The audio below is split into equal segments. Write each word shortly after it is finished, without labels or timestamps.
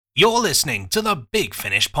You're listening to the Big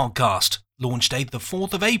Finish podcast. Launch date the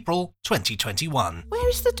 4th of April, 2021. Where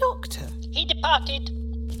is the Doctor? He departed.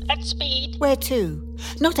 At speed. Where to?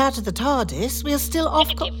 Not out of the TARDIS. We're still off...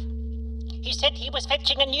 Negative. He said he was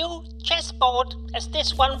fetching a new chessboard, as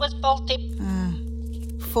this one was faulty.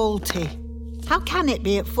 Faulty. How can it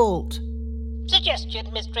be at fault?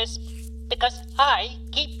 Suggestion, mistress. Because I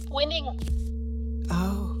keep winning.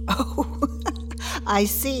 Oh, I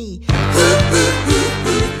see.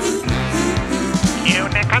 You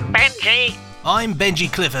Nick and Benji. I'm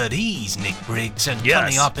Benji Clifford, he's Nick Briggs, and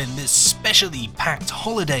coming up in this specially packed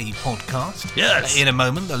holiday podcast, in a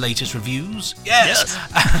moment, the latest reviews,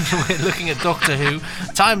 and we're looking at Doctor Who,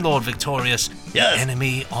 Time Lord Victorious, the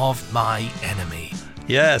enemy of my enemy.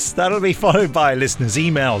 Yes, that'll be followed by listeners'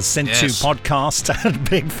 emails sent to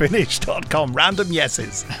podcast@bigfinish.com. Random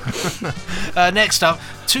yeses. Next up,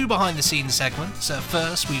 2 behind-the-scenes segments.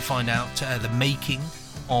 First, we find out the making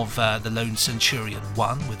of The Lone Centurion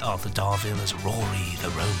 1 with Arthur Darvill as Rory the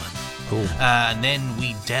Roman. And then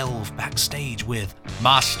we delve backstage with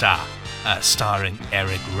Master, starring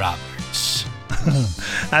Eric Roberts.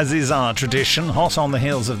 As is our tradition, hot on the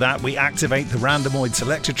heels of that, we activate the Randomoid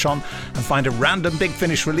Selectotron and find a random Big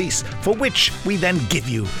Finish release, for which we then give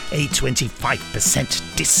you a 25%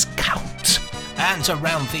 discount. And to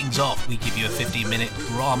round things off, we give you a 15-minute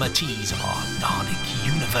drama tease of our Dalek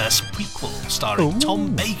Universe prequel starring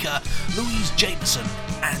Tom Baker, Louise Jameson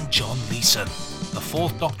and John Leeson. The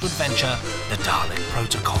 4th Doctor adventure, The Dalek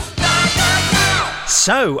Protocol.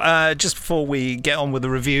 So, just before we get on with the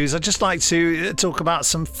reviews, I'd just like to talk about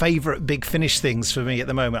some favourite Big Finish things for me at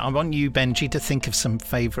the moment. I want you, Benji, to think of some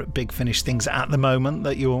favourite Big Finish things at the moment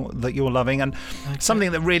that you're loving. And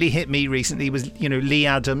something that really hit me recently was, Lee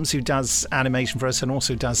Adams, who does animation for us and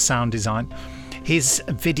also does sound design. His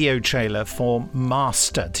video trailer for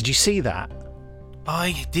Master. Did you see that?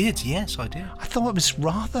 I did, yes, I did. I thought it was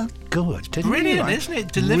rather good, didn't it? Brilliant, isn't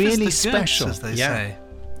it? Delivers really the special, goods, as they say.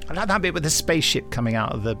 I like that bit with the spaceship coming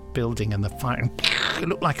out of the building and the fire. It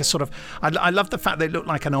looked like a sort of... I love the fact that it looked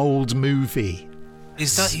like an old movie.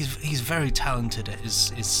 He's very talented at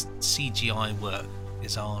his CGI work.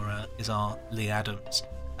 Is our Lee Adams.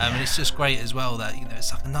 And it's just great as well that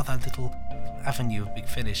it's like another little avenue of Big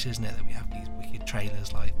Finish, isn't it? That we have these wicked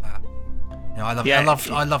trailers like that. I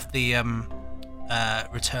love the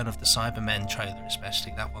Return of the Cybermen trailer,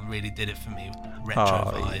 especially. That one really did it for me.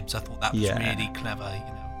 Retro vibes. I thought that was really clever.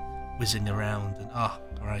 Whizzing around and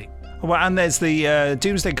great. Well, and there's the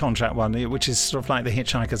Doomsday Contract one, which is sort of like the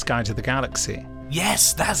Hitchhiker's Guide to the Galaxy.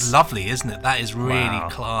 Yes, that's lovely, isn't it? That is really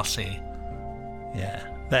classy. Yeah,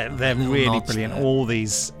 they're really brilliant. There. All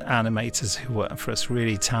these animators who work for us,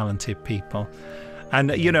 really talented people. And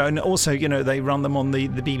and also they run them on the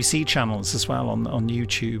BBC channels as well on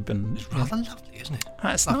YouTube. And it's rather lovely, isn't it?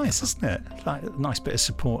 That's nice, isn't it? Like a nice bit of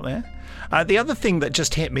support there. The other thing that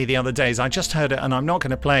just hit me the other day is I just heard it, and I'm not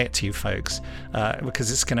going to play it to you folks because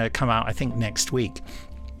it's going to come out I think next week.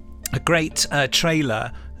 A great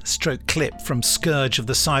trailer / clip from Scourge of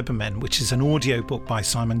the Cybermen, which is an audiobook by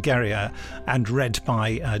Simon Guerrier and read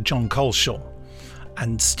by John Coleshaw.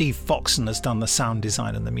 And Steve Foxon has done the sound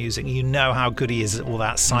design and the music. You know how good he is at all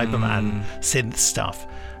that Cyberman synth stuff.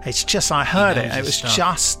 It's just, I heard it. It was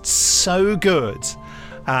just so good.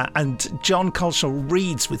 And John Coleshaw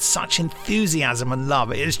reads with such enthusiasm and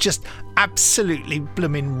love. It is just absolutely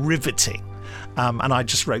blooming riveting. And I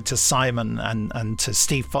just wrote to Simon and to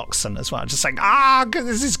Steve Foxon as well. Just saying,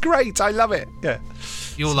 this is great. I love it. Yeah.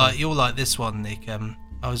 You'll like this one, Nick.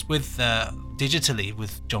 I was with digitally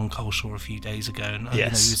with John Coleshaw a few days ago, and he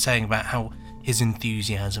was saying about how his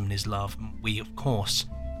enthusiasm and his love. And we, of course,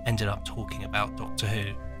 ended up talking about Doctor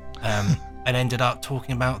Who, and ended up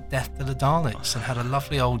talking about Death to the Daleks, and had a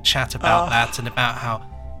lovely old chat about that, and about how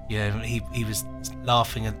he was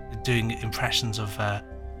laughing and doing impressions of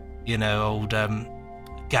old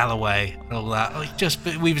Galloway and all that.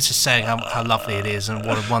 We were just saying how lovely it is and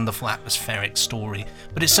what a wonderful atmospheric story.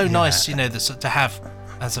 But it's so nice, to have,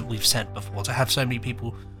 as we've said before, to have so many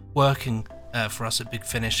people working for us at Big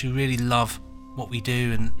Finish who really love what we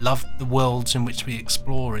do and love the worlds in which we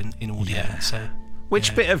explore in audio. Yeah. So,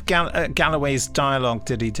 which bit of Galloway's dialogue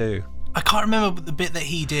did he do? I can't remember the bit that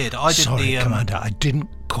he did. Sorry, Commander, I didn't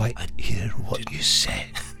quite hear what you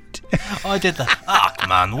said. I did the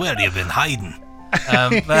man, where have you been hiding?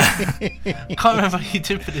 I can't remember what he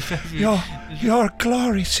did for this. Your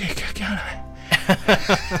glory seeker, Galloway.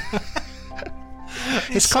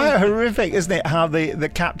 It's quite horrific, isn't it? How the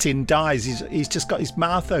captain dies. He's just got his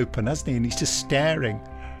mouth open, hasn't he? And he's just staring.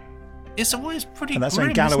 It's always pretty. And that's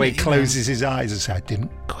when Galloway closes his eyes and says, "I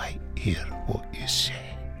didn't quite hear what you said."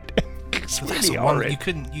 It's really horrid. You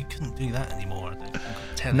couldn't do that anymore. I don't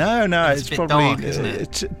think. No, it's a bit probably dark, isn't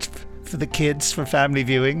it? For the kids, for family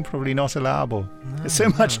viewing, probably not allowable. There's so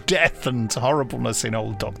much death and horribleness in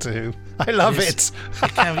old Doctor Who. I love it.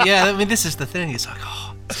 Yeah, I mean, this is the thing. It's like,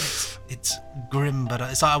 it's grim, but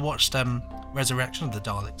it's like I watched Resurrection of the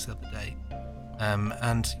Daleks the other day,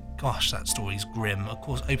 and gosh, that story's grim. Of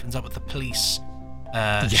course, opens up with the police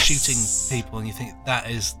shooting people, and you think that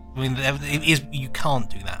is. I mean, you can't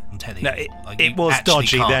do that on telly. No, it was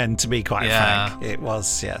dodgy then, to be quite frank. It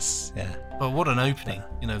was, yes, yeah. But what an opening!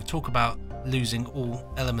 Talk about losing all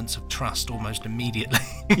elements of trust almost immediately.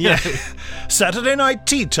 Yeah. Saturday night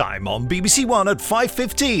tea time on BBC One at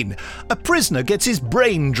 5:15. A prisoner gets his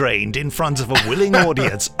brain drained in front of a willing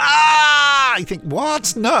audience. I think,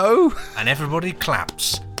 what? No. And everybody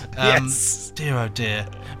claps. Yes. Dear, oh dear.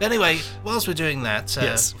 But anyway, whilst we're doing that,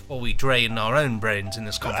 before we drain our own brains in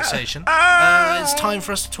this conversation, it's time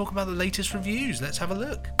for us to talk about the latest reviews. Let's have a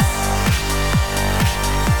look.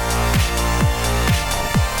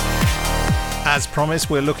 As promised,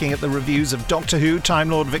 we're looking at the reviews of Doctor Who, Time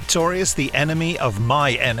Lord Victorious, the enemy of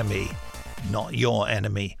my enemy. Not your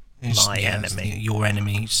enemy, my enemy. Your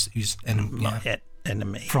enemy, whose enemy. My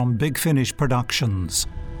enemy. From Big Finish Productions.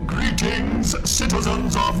 Greetings,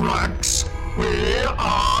 citizens of Rex. We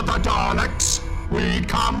are the Daleks. We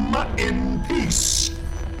come in peace.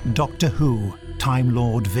 Doctor Who, Time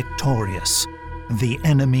Lord Victorious, the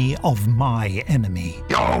enemy of my enemy.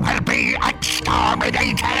 You will be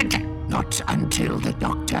exterminated. Not until the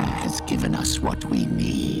Doctor has given us what we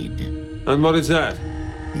need. And what is that?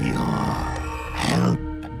 Your help.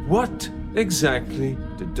 What exactly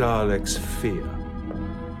do Daleks fear?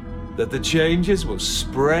 That the changes will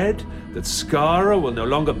spread? That Skara will no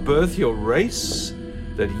longer birth your race?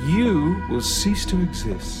 That you will cease to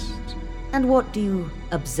exist? And what do you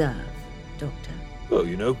observe, Doctor?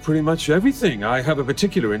 Oh, pretty much everything. I have a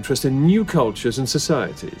particular interest in new cultures and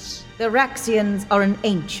societies. The Raxians are an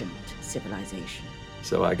ancient civilization.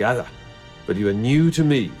 So I gather. But you are new to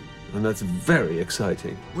me, and that's very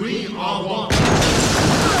exciting. We are one.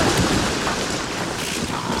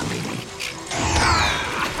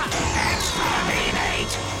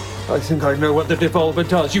 I think I know what the Devolver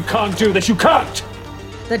does. You can't do this. You can't!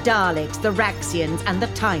 The Daleks, the Raxians, and the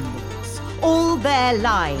Time Lords. All their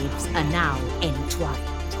lives are now entwined.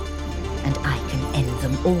 And I can end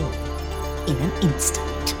them all in an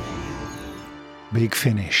instant. Big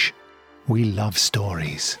Finish. We love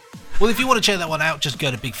stories. Well, if you want to check that one out, just go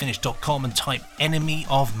to bigfinish.com and type enemy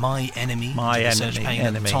of my enemy. My into the enemy, search pane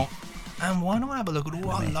enemy. At the top. And why not have a look at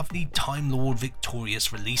all our lovely Time Lord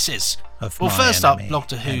Victorious releases? Of well, my first enemy, up,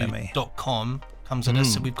 DoctorWho.com comes at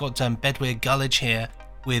us. So we've got Bedwyr Gullidge here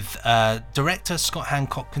with director Scott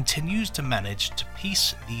Hancock continues to manage to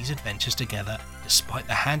piece these adventures together despite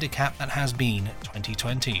the handicap that has been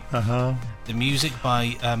 2020. The music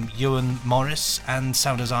by Ewan Morris and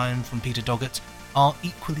sound design from Peter Doggett are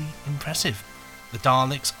equally impressive. The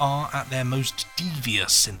Daleks are at their most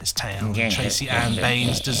devious in this tale. Tracy Ann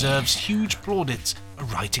Baines deserves huge plaudits for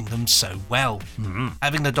writing them so well.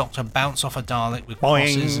 Having the Doctor bounce off a Dalek with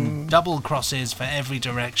crosses and double crosses for every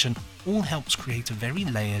direction all helps create a very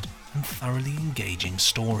layered and thoroughly engaging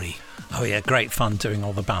story. Oh yeah, great fun doing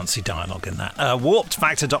all the bouncy dialogue in that.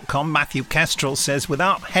 Warpedfactor.com, Matthew Kestrel says,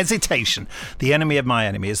 without hesitation, the enemy of my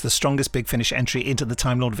enemy is the strongest Big Finish entry into the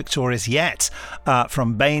Time Lord Victorious yet.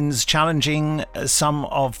 From Baines challenging some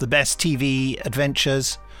of the best TV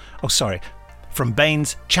adventures. From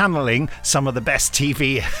Baines channeling some of the best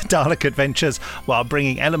TV Dalek adventures while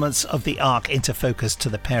bringing elements of the Ark into focus to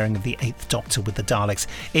the pairing of the 8th Doctor with the Daleks.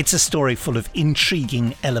 It's a story full of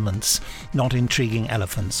intriguing elements, not intriguing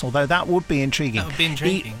elephants, although that would be intriguing. That would be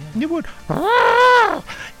intriguing. It would.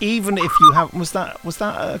 Even if you have... Was that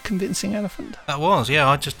a convincing elephant? That was, yeah.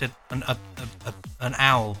 I just did an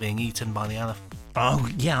owl being eaten by the elephant. Oh,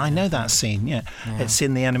 yeah, I know that scene, yeah. It's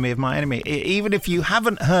in The Enemy of My Enemy. Even if you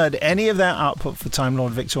haven't heard any of their output for Time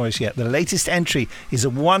Lord Victorious yet, the latest entry is a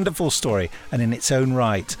wonderful story and in its own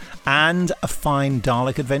right. And a fine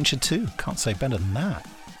Dalek adventure too. Can't say better than that.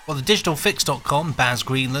 Well, the digitalfix.com, Baz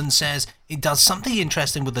Greenland, says it does something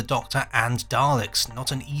interesting with the Doctor and Daleks.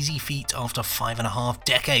 Not an easy feat after 5.5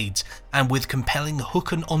 decades, and with compelling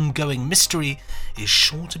hook and ongoing mystery, is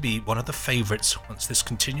sure to be one of the favourites once this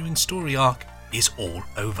continuing story arc is all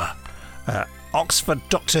over. Oxford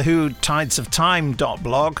Doctor Who Tides of Time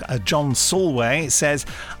blog, John Solway, says,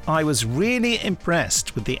 I was really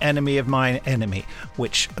impressed with The Enemy of My Enemy,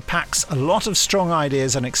 which packs a lot of strong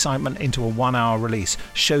ideas and excitement into a 1-hour release,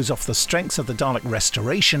 shows off the strengths of the Dalek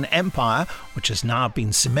Restoration Empire, which has now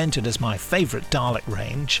been cemented as my favourite Dalek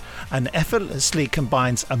range, and effortlessly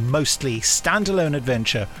combines a mostly standalone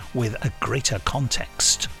adventure with a greater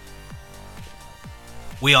context.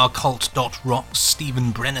 We Are Cult.Rocks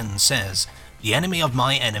Stephen Brennan says, The Enemy of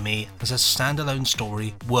My Enemy as a standalone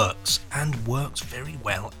story works, and works very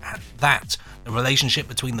well at that. The relationship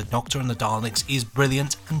between the Doctor and the Daleks is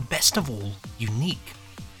brilliant and, best of all, unique.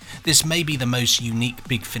 This may be the most unique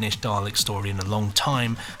Big Finish Dalek story in a long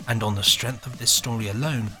time, and on the strength of this story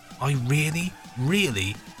alone, I really,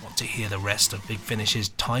 really want to hear the rest of Big Finish's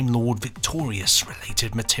Time Lord Victorious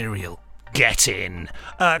related material. Get in.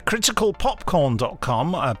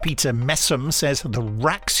 Criticalpopcorn.com, Peter Messam says the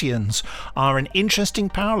Raxians are an interesting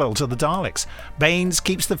parallel to the Daleks. Baines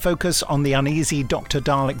keeps the focus on the uneasy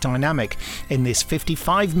Doctor-Dalek dynamic in this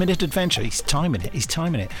 55-minute adventure. He's timing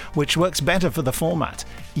it, which works better for the format.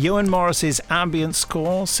 Ewan Morris's ambient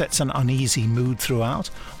score sets an uneasy mood throughout,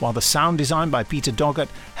 while the sound design by Peter Doggett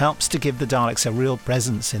helps to give the Daleks a real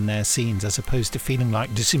presence in their scenes, as opposed to feeling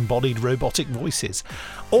like disembodied robotic voices.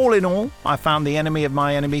 All in all, I found The Enemy of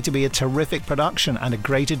My Enemy to be a terrific production and a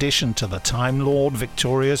great addition to the Time Lord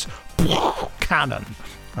Victorious canon.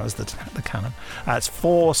 That was the canon. It's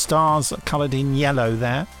 4 stars coloured in yellow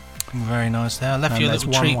there. Very nice there. I left you a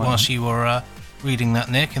little treat whilst you were reading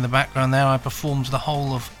that, Nick. In the background there, I performed the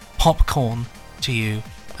whole of Popcorn to you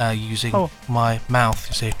using my mouth,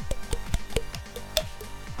 you see.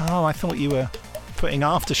 Oh, I thought you were putting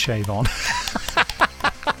aftershave on.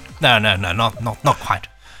 No, not quite.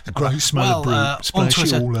 A great smell of brew,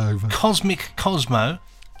 splash it all over. Cosmic Cosmo.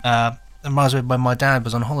 Reminds me of when my dad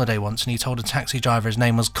was on holiday once and he told a taxi driver his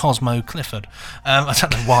name was Cosmo Clifford. I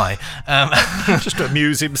don't know why. Just to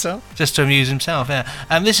amuse himself? Just to amuse himself, yeah.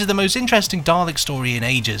 This is the most interesting Dalek story in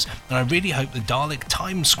ages, and I really hope the Dalek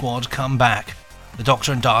Time Squad come back. The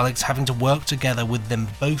Doctor and Daleks having to work together with them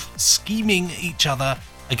both scheming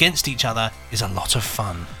against each other is a lot of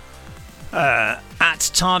fun. At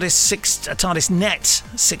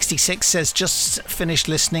TARDISNet66 says, just finished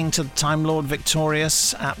listening to Time Lord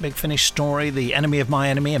Victorious at Big Finish Story, The Enemy of My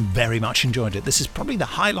Enemy, and very much enjoyed it. This is probably the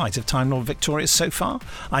highlight of Time Lord Victorious so far.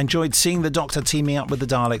 I enjoyed seeing the Doctor teaming up with the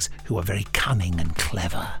Daleks, who are very cunning and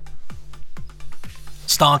clever.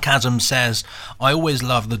 Starchasm says, I always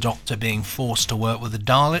love the Doctor being forced to work with the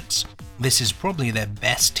Daleks. This is probably their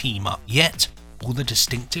best team up yet. All the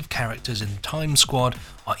distinctive characters in Time Squad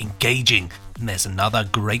are engaging, and there's another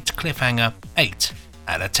great cliffhanger, 8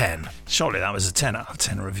 out of 10. Surely that was a 10 out of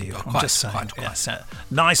 10 review. I'm just saying. Quite. Yes,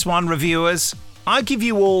 nice one, reviewers. I give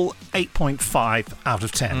you all 8.5 out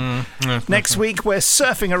of 10. Next week, we're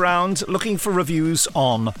surfing around looking for reviews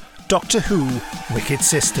on Doctor Who Wicked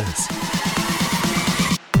Sisters.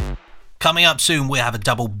 Coming up soon, we have a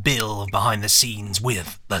double bill of behind the scenes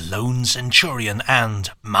with the Lone Centurion and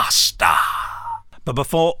Master. But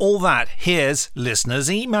before all that, here's listeners'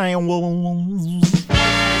 emails.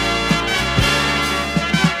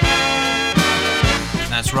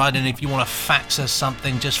 That's right, and if you want to fax us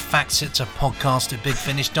something, just fax it to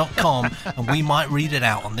podcast@bigfinish.com and we might read it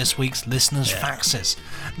out on this week's listeners' faxes.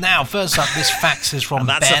 Now, first up, this fax is from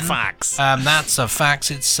that's Ben. A fax. That's a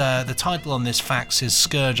fax. It's the title on this fax is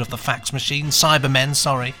Scourge of the Fax Machine. Cybermen,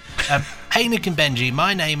 sorry. Hey, Nick and Benji,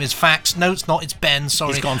 my name is Fax. No, it's not, it's Ben,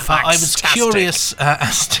 sorry. He's gone fax. I was curious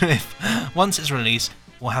as to if, once it's released,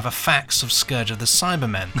 we'll have a fax of Scourge of the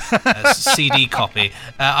Cybermen CD copy.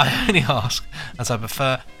 I only ask as I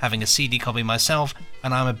prefer having a CD copy myself,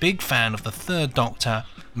 and I'm a big fan of the Third Doctor,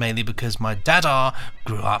 mainly because my dada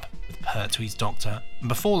grew up with Pertwee's Doctor, and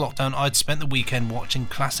before lockdown I'd spent the weekend watching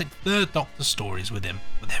classic Third Doctor stories with him.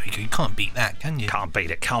 But there we go, you can't beat that, can you? Can't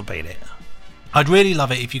beat it. I'd really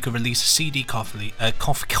love it if you could release a CD copy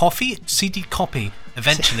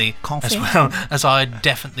eventually, as well as I'd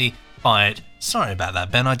definitely buy it. Sorry about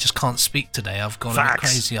that, Ben. I just can't speak today. I've got a bit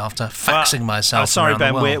crazy after faxing myself. Sorry,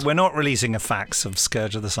 Ben. The world. We're not releasing a fax of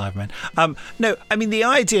Scourge of the Cybermen. No, I mean the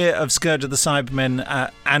idea of Scourge of the Cybermen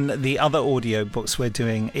and the other audio books we're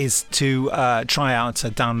doing is to try out a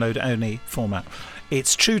download-only format.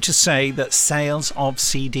 It's true to say that sales of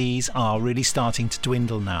CDs are really starting to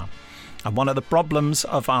dwindle now. And one of the problems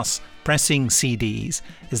of us pressing CDs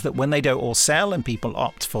is that when they don't all sell and people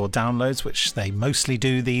opt for downloads, which they mostly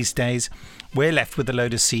do these days, we're left with a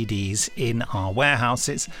load of CDs in our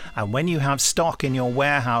warehouses. And when you have stock in your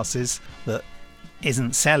warehouses that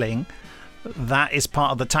isn't selling, that is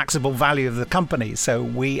part of the taxable value of the company. So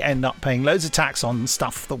we end up paying loads of tax on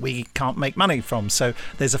stuff that we can't make money from. So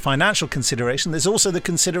there's a financial consideration. There's also the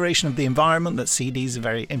consideration of the environment, that CDs are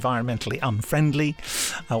very environmentally unfriendly,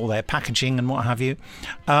 all their packaging and what have you.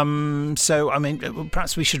 So, I mean,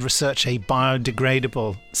 perhaps we should research a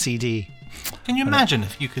biodegradable CD. Can you imagine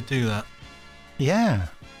if you could do that? Yeah.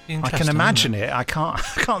 I can imagine it. I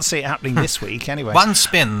can't see it happening this week anyway. One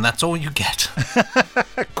spin, that's all you get.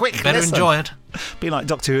 Quick, you better enjoy it. Be like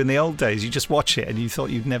Doctor Who in the old days. You just watch it and you thought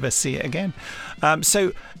you'd never see it again.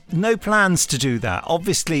 So no plans to do that.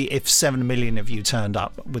 Obviously, if 7 million of you turned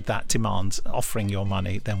up with that demand, offering your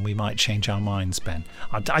money, then we might change our minds, Ben.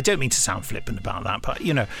 I don't mean to sound flippant about that, but,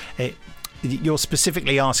 you know, you're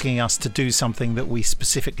specifically asking us to do something that we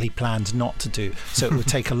specifically planned not to do. So it would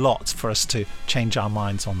take a lot for us to change our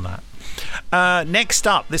minds on that. Next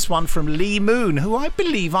up, this one from Lee Moon, who I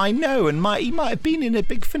believe I know, and he might have been in a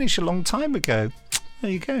Big Finish a long time ago. There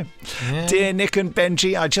you go. Yeah. Dear Nick and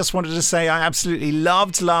Benji, I just wanted to say I absolutely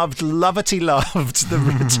loved the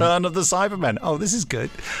return of the Cybermen. Oh, this is good.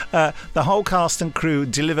 The whole cast and crew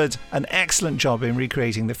delivered an excellent job in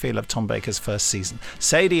recreating the feel of Tom Baker's first season.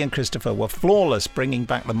 Sadie and Christopher were flawless, bringing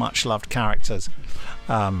back the much-loved characters.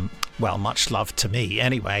 Well, much loved to me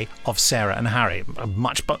anyway, of Sarah and Harry.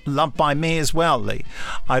 Much loved by me as well, Lee.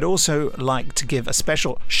 I'd also like to give a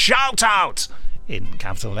special shout-out in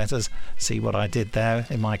capital letters. See what I did there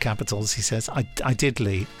in my capitals, he says. I did,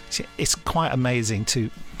 Lee. It's quite amazing to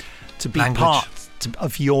be part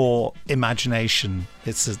of your imagination.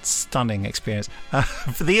 It's a stunning experience.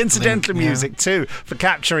 For the incidental music too, for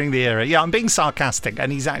capturing the era. Yeah, I'm being sarcastic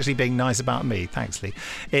and he's actually being nice about me. Thanks, Lee.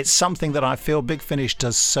 It's something that I feel Big Finish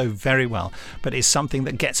does so very well, but it's something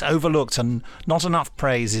that gets overlooked and not enough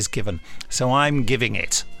praise is given. So I'm giving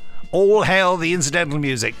it. All hail the incidental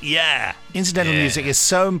music. Yeah. Incidental music is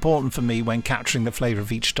so important for me when capturing the flavour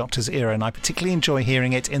of each Doctor's era, and I particularly enjoy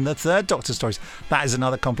hearing it in the third Doctor stories. That is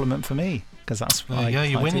another compliment for me, because that's what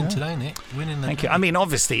you're winning today, Nick. Winning. Thank you. I mean,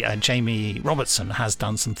 obviously, Jamie Robertson has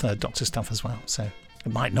done some third Doctor stuff as well, so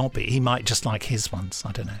it might not be. He might just like his ones.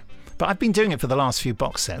 I don't know. But I've been doing it for the last few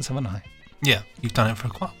box sets, haven't I? Yeah, you've done it for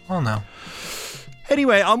quite a while now.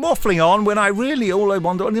 Anyway, I'm waffling on when all I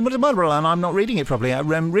want, and I'm not reading it properly.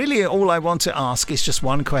 Really, all I want to ask is just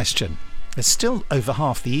one question. There's still over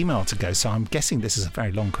half the email to go, so I'm guessing this is a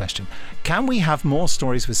very long question. Can we have more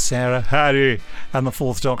stories with Sarah, Harry, and the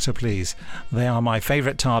Fourth Doctor, please? They are my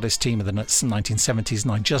favourite TARDIS team of the 1970s,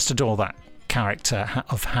 and I just adore that character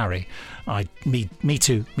of Harry. Me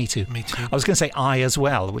too. I was going to say I as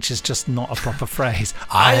well, which is just not a proper phrase.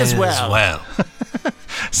 I as well.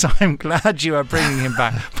 So I'm glad you are bringing him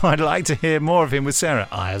back, but I'd like to hear more of him with Sarah.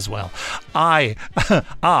 I as well.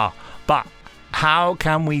 But how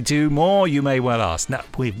can we do more, you may well ask. No,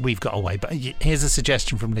 we've got away, but here's a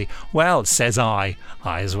suggestion from Lee. Well, says I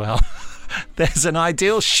as well. There's an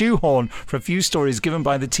ideal shoehorn for a few stories given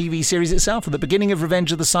by the TV series itself. At the beginning of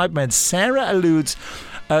Revenge of the Cybermen, Sarah alludes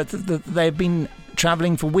they've been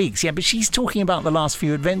travelling for weeks. Yeah, but she's talking about the last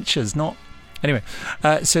few adventures, not... Anyway,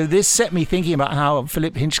 so this set me thinking about how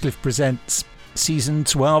Philip Hinchcliffe presents Season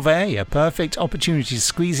 12A, a perfect opportunity to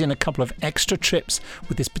squeeze in a couple of extra trips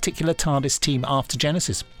with this particular TARDIS team after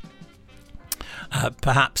Genesis.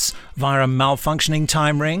 Perhaps via a malfunctioning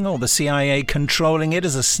time ring, or the CIA controlling it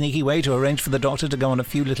as a sneaky way to arrange for the Doctor to go on a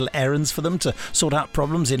few little errands for them to sort out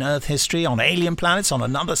problems in Earth history, on alien planets, on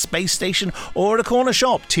another space station, or at a corner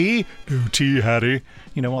shop. Tea? No tea, Harry.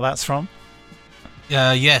 You know what that's from?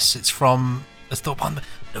 Yes, it's from... That's the one...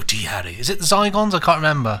 No tea, Harry. Is it the Zygons? I can't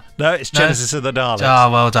remember. No, it's Genesis of the Daleks. Oh,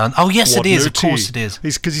 well done. Oh, yes, it is. Of course it is.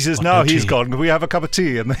 Because he says, no, he's gone. Can we have a cup of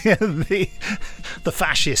tea? And the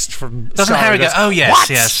fascist from... Doesn't Harry go, oh, yes,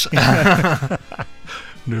 yes.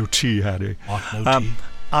 No tea, Harry. What? No tea?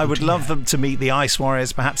 I would love them to meet the Ice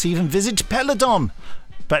Warriors, perhaps even visit Peladon.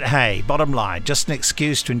 But hey, bottom line, just an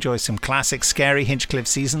excuse to enjoy some classic scary Hinchcliffe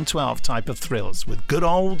Season 12 type of thrills with good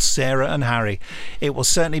old Sarah and Harry. It will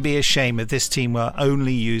certainly be a shame if this team were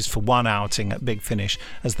only used for one outing at Big Finish,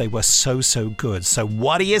 as they were so good. So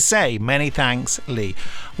what do you say? Many thanks, Lee.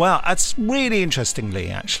 Well, that's really interesting, Lee,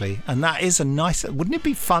 actually. And that is a nice... Wouldn't it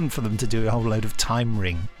be fun for them to do a whole load of time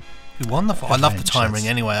ring? It'd be wonderful. I love the time ring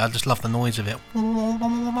anyway. I just love the noise of it.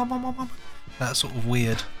 That sort of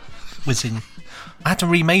weird whizzing. I had to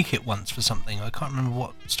remake it once for something. I can't remember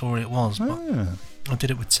what story it was, but I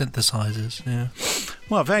did it with synthesizers. Yeah.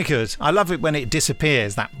 Well, very good. I love it when it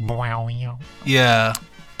disappears. That. Yeah.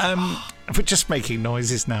 We're just making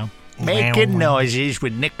noises now. Making noises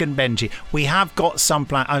with Nick and Benji. We have got some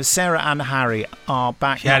plan. Sarah and Harry are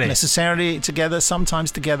back, not necessarily together,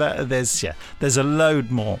 sometimes together. There's a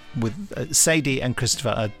load more with Sadie and Christopher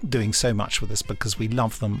are doing so much with us because we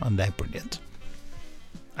love them and they're brilliant.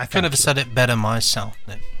 I could have said it better myself,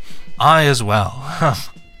 Nick. I as well.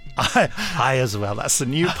 I as well. That's the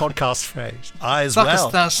new podcast phrase. I as well.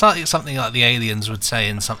 That's something like the aliens would say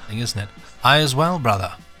in something, isn't it? I as well,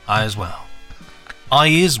 brother. I as well. I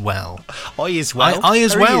is well. I is well. I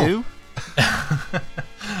as well. You?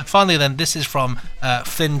 Finally, then, this is from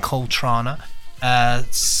Finn Coltrana.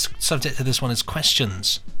 Subject to this one is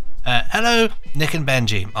questions. Hello, Nick and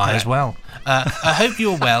Benji. I as well. I hope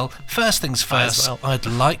you're well. First things first, I'd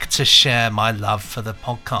like to share my love for the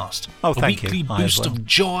podcast. Oh, thank you. A weekly boost of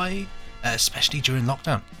joy, especially during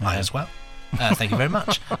lockdown. I as well. Thank you very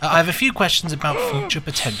much. I have a few questions about future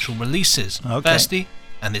potential releases. Okay. Firstly,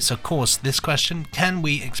 and it's of course this question, can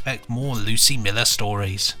we expect more Lucy Miller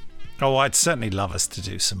stories? Oh, I'd certainly love us to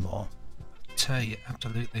do some more. Yeah,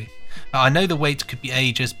 absolutely. I know the wait could be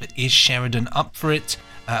ages, but is Sheridan up for it?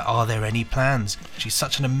 Are there any plans? She's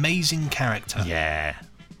such an amazing character. Yeah.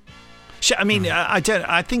 I mean,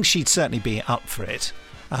 I think she'd certainly be up for it.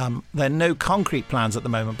 There are no concrete plans at the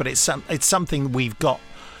moment, but it's something we've got,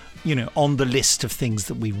 on the list of things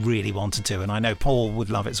that we really want to do. And I know Paul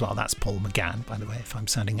would love it as well. That's Paul McGann, by the way, if I'm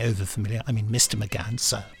sounding over familiar. I mean, Mr. McGann,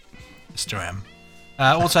 sir. Mr. M.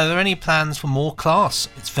 Also, are there any plans for more class?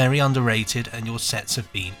 It's very underrated and your sets have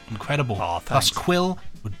been incredible. Oh, Plus, Quill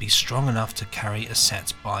would be strong enough to carry a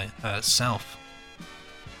set by herself.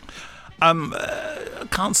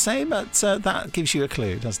 Can't say, but that gives you a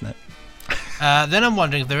clue, doesn't it? Then I'm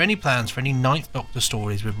wondering if there are any plans for any Ninth Doctor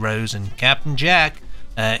stories with Rose and Captain Jack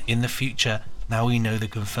in the future. Now we know the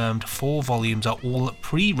confirmed 4 volumes are all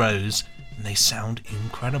pre-Rose and they sound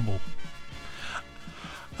incredible.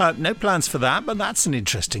 No plans for that, but that's an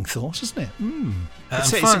interesting thought, isn't it?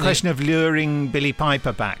 It's a question of luring Billie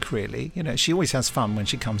Piper back, really. She always has fun when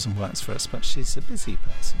she comes and works for us, but she's a busy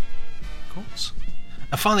person. Of course.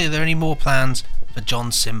 And finally, are there any more plans for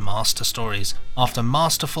John Sim Master stories? After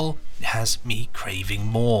Masterful, it has me craving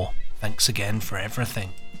more. Thanks again for everything.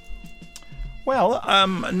 Well,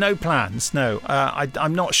 no plans, no.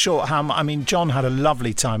 I'm not sure how... I mean, John had a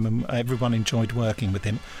lovely time and everyone enjoyed working with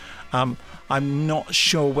him. I'm not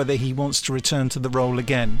sure whether he wants to return to the role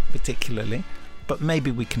again, particularly, but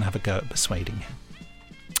maybe we can have a go at persuading him.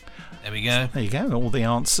 There we go. There you go. All the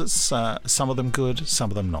answers. Some of them good,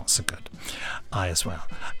 some of them not so good. I as well.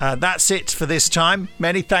 That's it for this time.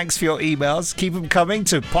 Many thanks for your emails. Keep them coming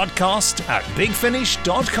to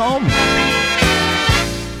podcast@bigfinish.com.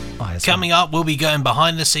 Coming up, we'll be going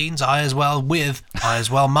behind the scenes, I as well, with I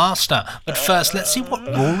as well Master. But first, let's see what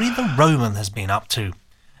Rory the Roman has been up to.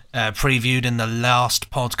 Previewed in the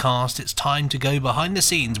last podcast, it's time to go behind the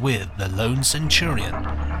scenes with The Lone Centurion.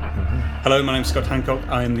 Hello, my name's Scott Hancock.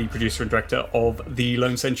 I am the producer and director of The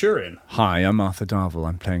Lone Centurion. Hi, I'm Arthur Darvill.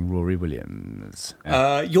 I'm playing Rory Williams.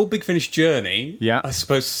 Your Big Finish journey, I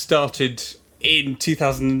suppose, started in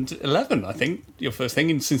 2011, I think, your first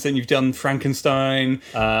thing. And since then you've done Frankenstein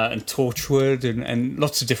and Torchwood and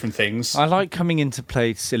lots of different things. I like coming in to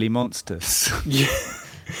play silly monsters. Yeah.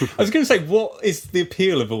 I was going to say, what is the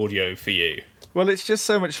appeal of audio for you? Well, it's just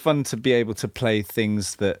so much fun to be able to play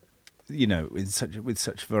things that, with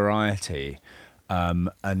such variety,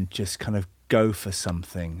 and just kind of go for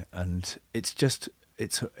something. And it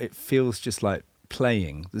feels just like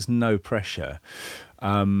playing. There's no pressure.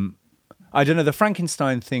 I don't know. The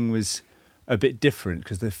Frankenstein thing was a bit different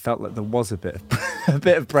because they felt like there was a bit of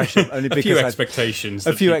pressure. Only because a few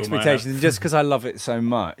expectations, just because I love it so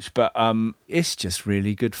much. But it's just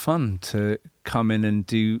really good fun to come in and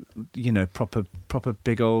do proper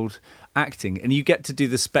big old acting, and you get to do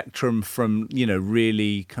the spectrum from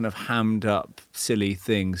really kind of hammed up silly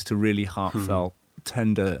things to really heartfelt,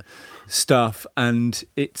 tender stuff, and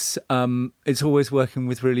it's always working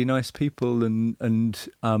with really nice people, and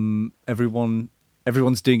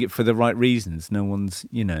everyone's doing it for the right reasons. No one's,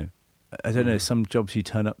 I don't know, some jobs you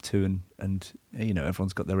turn up to and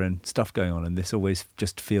everyone's got their own stuff going on, and this always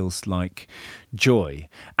just feels like joy.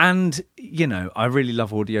 And, I really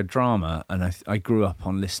love audio drama, and I grew up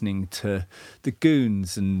on listening to the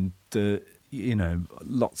Goons and the,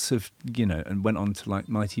 lots of, and went on to like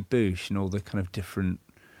Mighty Boosh and all the kind of different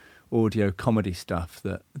audio comedy stuff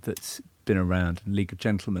that's been around, and League of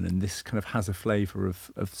Gentlemen, and this kind of has a flavour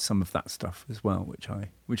of some of that stuff as well,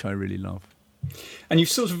 which I really love. And you've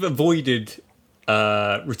sort of avoided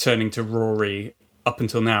returning to Rory up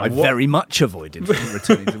until now. I very much avoided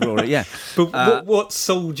returning to Rory, yeah. But what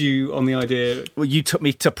sold you on the idea? Well, you took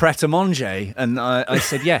me to Pret a Manger, and I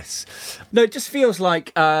said yes. No, it just feels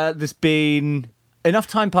like there's been enough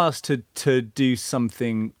time passed to do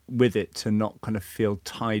something with it, to not kind of feel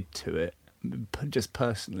tied to it, just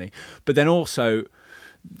personally. But then also,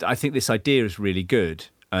 I think this idea is really good,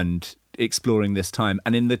 and exploring this time,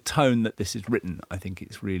 and in the tone that this is written, I think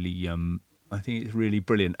it's really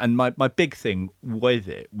brilliant. And my big thing with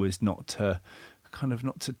it was not to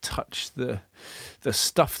touch the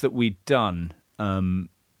stuff that we'd done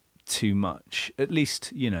too much. At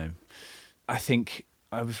least, I think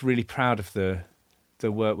I was really proud of the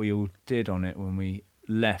work we all did on it when we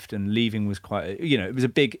left, and leaving was quite, it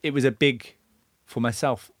was a big for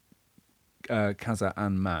myself, Kaza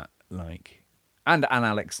and Matt, and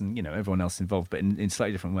Alex and everyone else involved, but in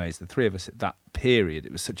slightly different ways. The three of us at that period,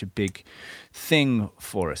 it was such a big thing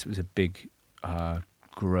for us. It was a big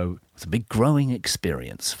growing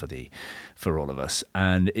experience for all of us,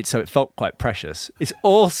 and so it felt quite precious. It's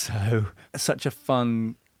also such a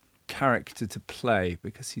fun character to play,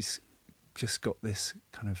 because he's just got this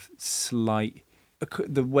kind of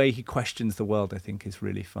the way he questions the world, I think, is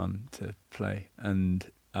really fun to play, and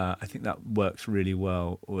I think that works really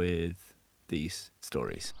well with these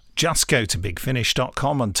stories. Just go to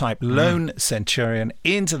bigfinish.com and type Lone Centurion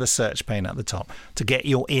into the search pane at the top to get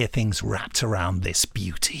your ear things wrapped around this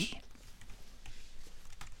beauty.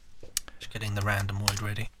 Just getting the randomoid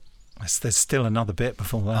ready. There's still another bit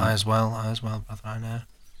before that. I as well, brother, I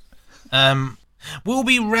know. We'll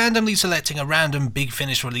be randomly selecting a random Big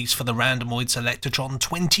Finish release for the Randomoid Selectatron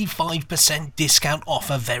 25% discount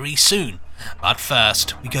offer very soon. But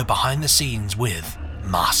first, we go behind the scenes with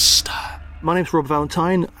Master. My name's Rob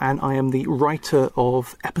Valentine, and I am the writer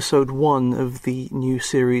of episode 1 of the new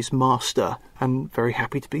series Master. I'm very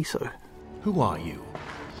happy to be so. Who are you?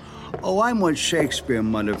 Oh, I'm what Shakespeare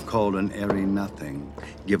might have called an airy nothing,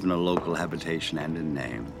 given a local habitation and a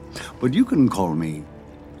name. But you can call me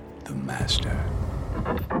the Master.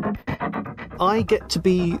 I get to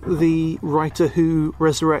be the writer who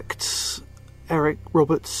resurrects Eric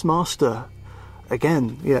Roberts' Master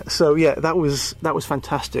again. Yeah, so yeah, that was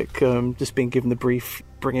fantastic. Just being given the brief,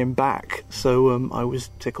 bring him back. So I was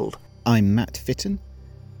tickled. I'm Matt Fitton,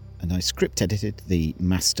 and I script edited the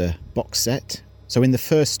Master box set. So in the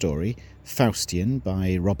first story, Faustian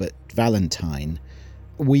by Robert Valentine,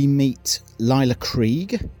 we meet Lila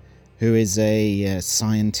Krieg, who is a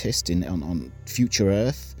scientist on future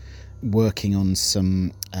Earth, working on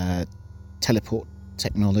some teleport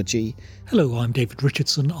technology. Hello, I'm David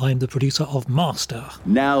Richardson. I'm the producer of Master.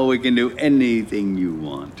 Now we can do anything you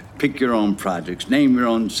want. Pick your own projects, name your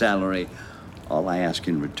own salary. All I ask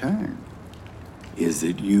in return is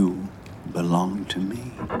that you belong to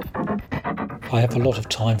me. I have a lot of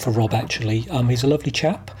time for Rob, actually. He's a lovely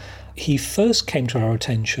chap. He first came to our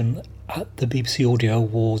attention at the BBC Audio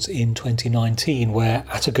Awards in 2019, where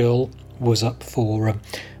At a Girl was up for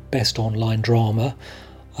Best Online Drama.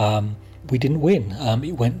 We didn't win.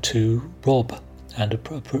 It went to Rob and a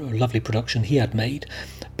lovely production he had made.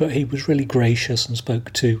 But he was really gracious and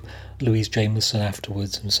spoke to Louise Jameson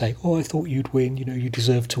afterwards and saying, "Oh, I thought you'd win. You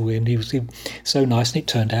deserve to win." He was so nice, and it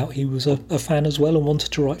turned out he was a fan as well and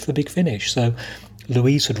wanted to write for Big Finish. So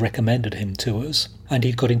Louise had recommended him to us, and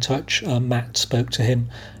he'd got in touch. Matt spoke to him,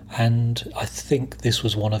 and I think this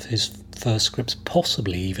was one of his first scripts,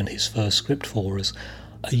 possibly even his first script for us.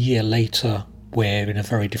 A year later, we're in a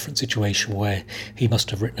very different situation where he must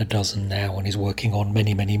have written a dozen now and he's working on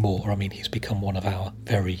many, many more. I mean, he's become one of our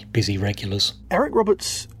very busy regulars. Eric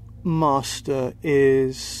Roberts' Master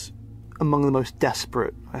is among the most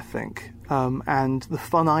desperate, I think. And the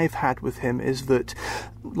fun I've had with him is that,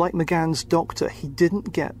 like McGann's Doctor, he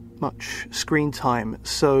didn't get much screen time.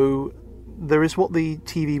 So there is what the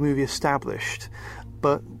TV movie established,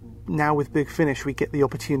 but now with Big Finish we get the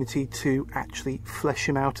opportunity to actually flesh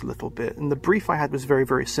him out a little bit. And the brief I had was very,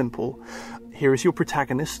 very simple. Here is your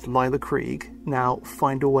protagonist, Lila Krieg. Now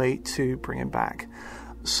find a way to bring him back.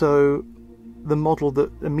 So the model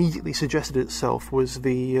that immediately suggested itself was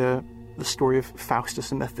the story of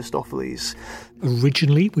Faustus and Mephistopheles.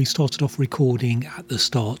 Originally, we started off recording at the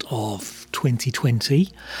start of 2020.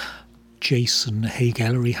 Jason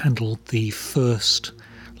Hay-Gallery handled the first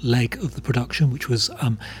leg of the production, which was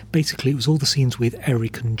basically it was all the scenes with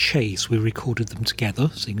Eric and Chase. We recorded them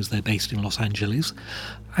together, seeing as they're based in Los Angeles.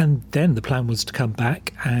 And then the plan was to come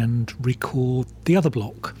back and record the other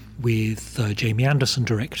block with Jamie Anderson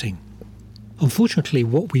directing. Unfortunately,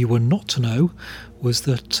 what we were not to know was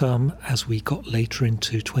that as we got later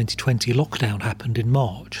into 2020, lockdown happened in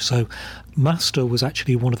March. So Master was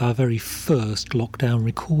actually one of our very first lockdown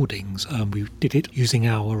recordings. We did it using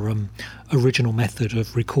our original method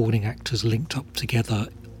of recording actors linked up together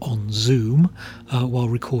on Zoom while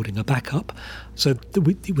recording a backup. So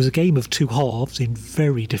it was a game of two halves in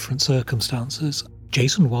very different circumstances.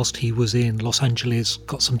 Jason, whilst he was in Los Angeles,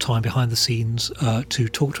 got some time behind the scenes to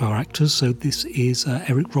talk to our actors. So this is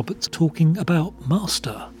Eric Roberts talking about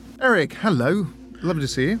Master. Eric, hello. Lovely to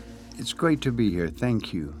see you. It's great to be here.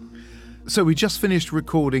 Thank you. So we just finished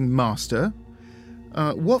recording Master.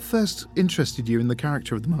 What first interested you in the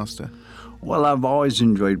character of the Master? Well, I've always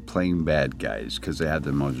enjoyed playing bad guys because they have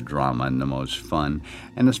the most drama and the most fun,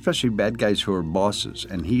 and especially bad guys who are bosses.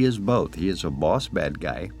 And he is both. He is a boss bad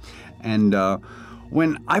guy. And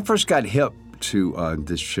when I first got hip to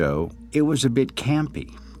this show, it was a bit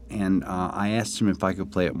campy. And I asked them if I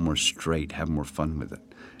could play it more straight, have more fun with it.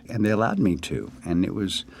 And they allowed me to. And it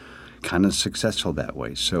was kind of successful that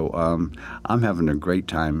way. So I'm having a great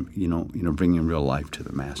time, bringing real life to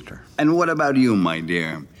the Master. And what about you, my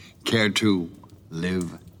dear? Care to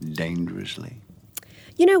live dangerously?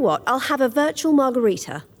 You know what? I'll have a virtual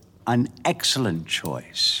margarita. An excellent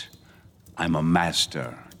choice. I'm a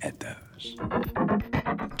master at those.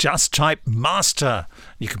 Just type Master.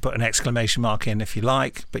 You can put an exclamation mark in if you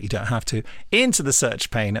like, but you don't have to. Into the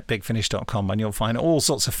search pane at bigfinish.com, and you'll find all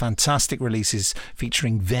sorts of fantastic releases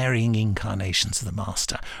featuring varying incarnations of the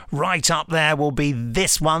Master. Right up there will be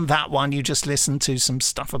this one, that one you just listened to some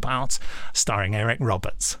stuff about, starring Eric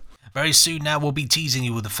Roberts. Very soon now we'll be teasing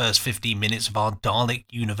you with the first 15 minutes of our Dalek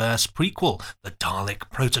universe prequel, The Dalek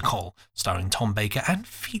Protocol, starring Tom Baker and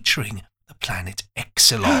featuring the planet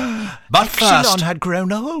Exelon. But Exelon first, had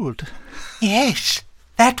grown old. Yes,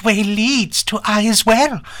 that way leads to I as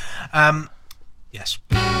well. Yes.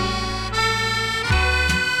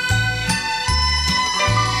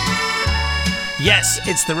 Yes,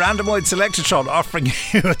 it's the Randomoid Selectron offering you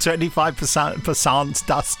a 25%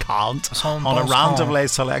 discount on a randomly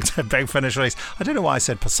selected Big Finish release. I don't know why I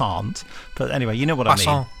said passant, but anyway, you know what I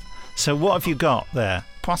mean. So what have you got there?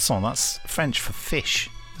 Poisson, that's French for fish,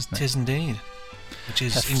 isn't it? It is indeed. Which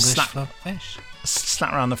is English for fish.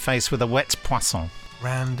 Slap around the face with a wet poisson.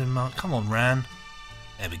 Random, come on, Ran.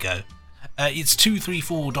 There we go. It's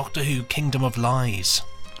 234 Doctor Who Kingdom of Lies.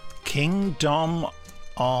 Kingdom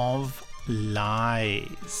of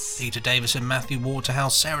Lies. Peter Davison, Matthew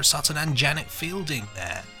Waterhouse, Sarah Sutton and Janet Fielding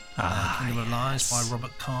there. Kingdom of Lies by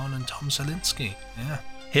Robert Kahn and Tom Salinsky. Yeah.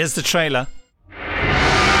 Here's the trailer.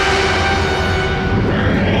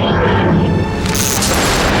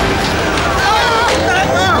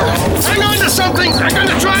 Hang on to something! I'm going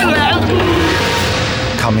to try and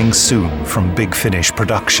land! Coming soon from Big Finish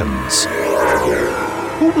Productions.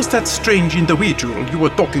 Who was that strange individual you were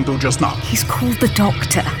talking to just now? He's called the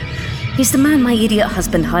Doctor. He's the man my idiot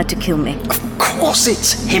husband hired to kill me. Of course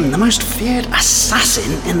it's him, the most feared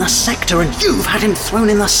assassin in the sector, and you've had him thrown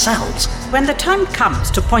in the cells. When the time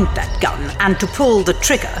comes to point that gun and to pull the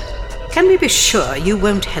trigger, can we be sure you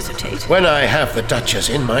won't hesitate? When I have the Duchess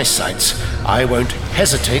in my sights, I won't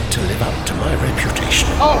hesitate to live up to my reputation.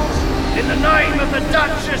 Halt! In the name of the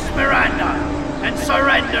Duchess Miranda, and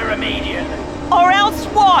surrender immediately. Or else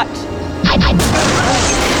what?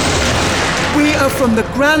 We are from the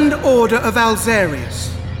Grand Order of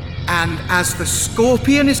Alzarius, and as the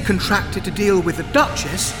Scorpion is contracted to deal with the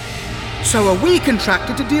Duchess, so are we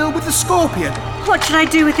contracted to deal with the Scorpion. What should I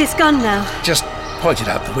do with this gun now? Just point it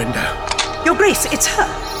out the window. Your Grace, it's her.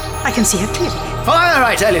 I can see her clearly. Fire,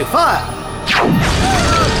 I tell you, fire!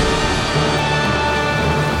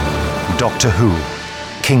 Doctor Who,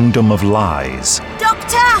 Kingdom of Lies.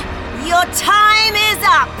 Doctor, your time is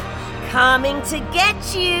up. Coming to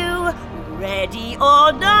get you, ready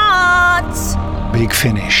or not. Big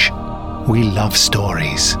Finish. We love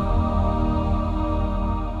stories.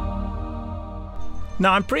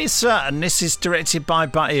 Now, I'm pretty certain this is directed by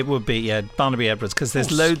Barnaby Edwards, because there's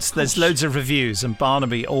loads of reviews, and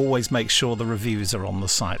Barnaby always makes sure the reviews are on the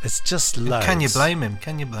site. There's just loads. Can you blame him?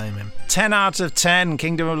 10 out of 10.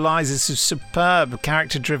 Kingdom of Lies is a superb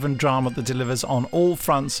character-driven drama that delivers on all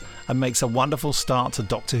fronts and makes a wonderful start to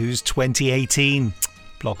Doctor Who's 2018.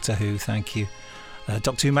 Doctor Who, thank you.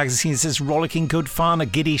 Doctor Who magazine says rollicking good fun, a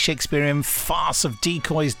giddy Shakespearean farce of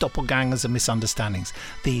decoys, doppelgangers and misunderstandings.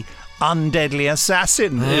 The undeadly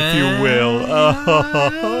assassin, if you will.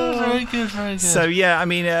 Very good, very good. So, yeah, I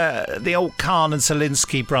mean, the old Kahn and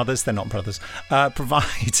Salinsky brothers, they're not brothers,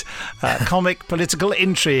 provide comic political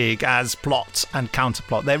intrigue as plot and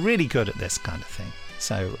counterplot. They're really good at this kind of thing.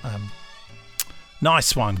 So,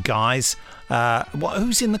 Nice one, guys.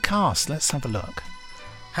 Who's in the cast? Let's have a look.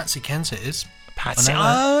 Patsy Kensit is. Patsy.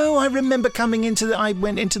 I remember coming I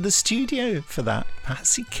went into the studio for that.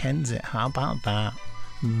 Patsy Kensit. How about that?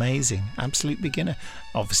 Amazing. Absolute beginner.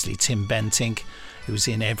 Obviously, Tim Bentinck, who's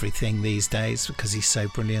in everything these days because he's so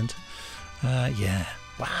brilliant. Yeah.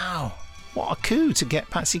 Wow. What a coup to get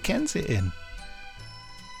Patsy Kensit in.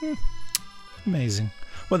 Amazing.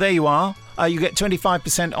 Well, there you are. You get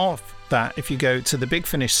 25% off that if you go to the Big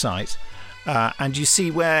Finish site. And you see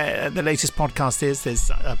where the latest podcast is. There's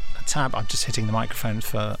a tab. I'm just hitting the microphone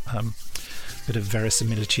for a bit of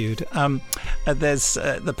verisimilitude. There's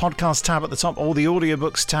the podcast tab at the top, or the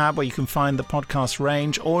audiobooks tab, where you can find the podcast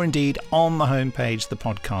range, or indeed on the homepage the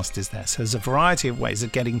podcast is there. So there's a variety of ways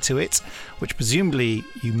of getting to it, which presumably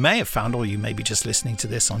you may have found, or you may be just listening to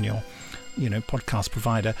this on your podcast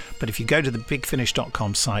provider. But if you go to the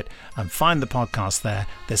bigfinish.com site and find the podcast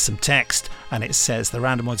there's some text, and it says the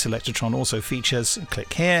Randomoid Selectron also features. You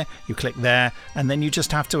click here, you click there, and then you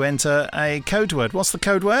just have to enter a code word. What's the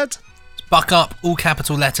code word? Buck up, all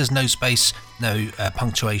capital letters, no space, no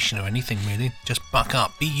punctuation or anything really. Just buck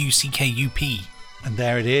up, BUCKUP. And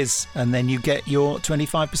there it is. And then you get your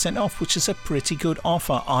 25% off, which is a pretty good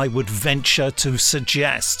offer, I would venture to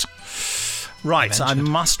suggest. Right, I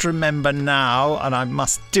must remember now, and I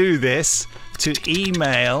must do this, to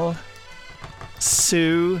email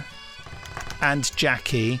Sue and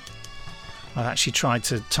Jackie. I've actually tried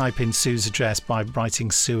to type in Sue's address by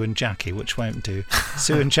writing Sue and Jackie, which won't do.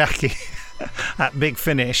 Sue and Jackie at Big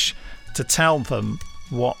Finish, to tell them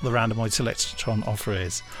what the Randomoid Selectron offer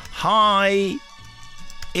is. Hi,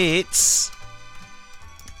 it's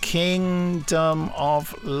Kingdom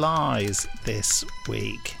of Lies this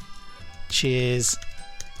week. Cheers,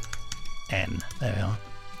 N. There we are.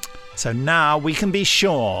 So now we can be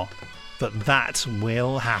sure that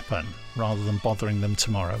will happen, rather than bothering them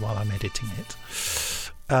tomorrow while I'm editing it.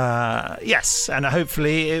 Yes, and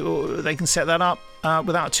hopefully they can set that up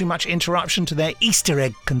without too much interruption to their Easter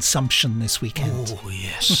egg consumption this weekend. Oh,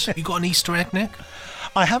 yes. You got an Easter egg, Nick?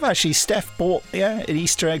 I have actually. Steph bought an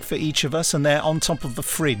Easter egg for each of us, and they're on top of the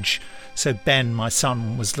fridge. So Ben, my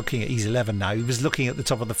son, was looking at, he's 11 now, he was looking at the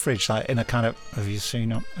top of the fridge, like in a kind of, have you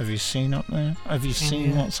seen up there? Have you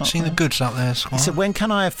seen what's up Seen there? the goods up there, Squire? He said, when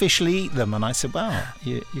can I officially eat them? And I said, well,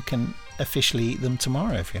 you can officially eat them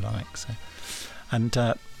tomorrow if you like. So, and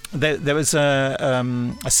there was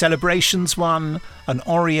a Celebrations one, an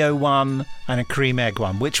Oreo one, and a cream egg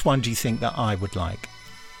one. Which one do you think that I would like?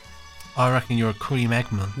 I reckon you're a cream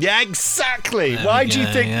eggman. Yeah, exactly. Why do you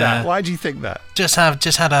think that? Why do you think that? Just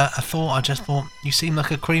had a thought. I just thought you seem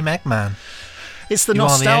like a cream eggman. It's the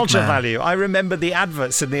nostalgia value. I remember the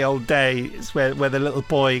adverts in the old days where the little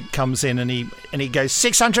boy comes in and he goes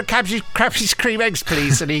 600 Crabtree's cream eggs,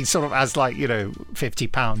 please, and he sort of has like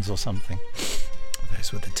 £50 or something.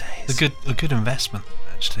 Those were the days. A good investment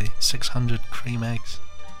actually. 600 cream eggs.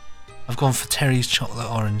 I've gone for Terry's chocolate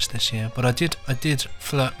orange this year, but I did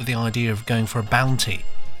flirt with the idea of going for a bounty.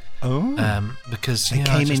 Oh, because they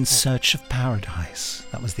came in search of paradise.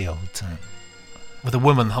 That was the old term. With a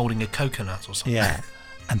woman holding a coconut or something. Yeah,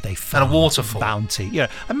 and they found and a waterfall. Bounty. Yeah,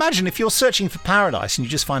 imagine if you're searching for paradise and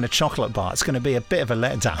you just find a chocolate bar. It's going to be a bit of a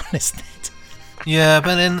letdown, isn't it? Yeah,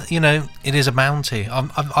 but then it is a bounty.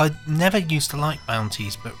 I never used to like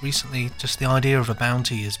bounties, but recently, just the idea of a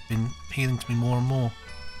bounty has been appealing to me more and more.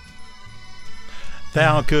 They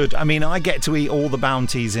are good. I mean, I get to eat all the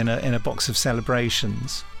bounties in a box of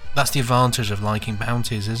Celebrations. That's the advantage of liking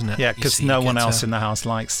bounties, isn't it? Yeah, because no one else in the house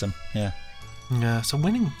likes them. Yeah. Yeah, it's a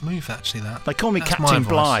winning move, actually, that. They call me Captain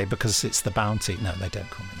Bligh because it's the bounty. No, they don't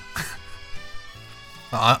call me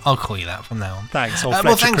that. I'll call you that from now on. Thanks.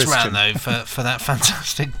 Well, thanks, Ran, though, for that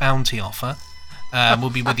fantastic bounty offer.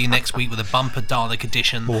 We'll be with you next week with a bumper Dalek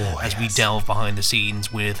edition as we delve behind the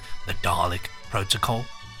scenes with the Dalek Protocol.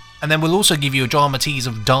 And then we'll also give you a drama tease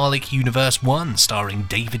of Dalek Universe 1 starring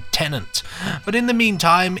David Tennant. But in the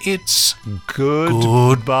meantime, it's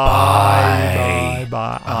goodbye.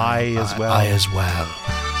 Bye. I as well.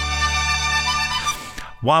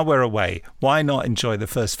 While we're away, why not enjoy the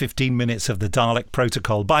first 15 minutes of the Dalek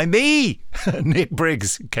Protocol by me, Nick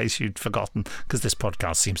Briggs, in case you'd forgotten, because this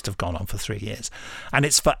podcast seems to have gone on for 3 years. And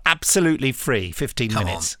it's for absolutely free, 15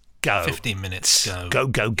 minutes. Go. 15 minutes, go.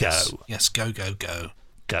 Go. Yes, go.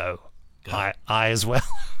 Go. I as well.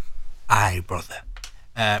 Aye, brother.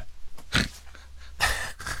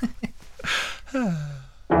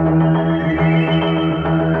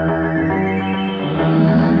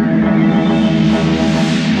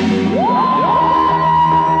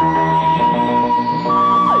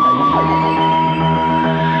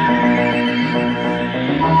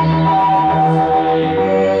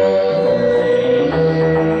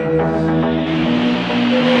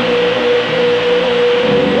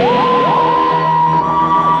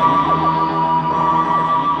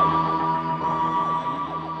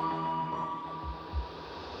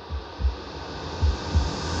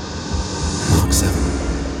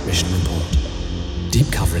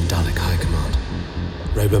 Take cover in Dalek High Command.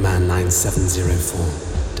 Roboman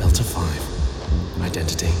 9704, Delta 5.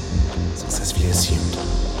 Identity successfully assumed.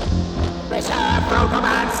 Reserve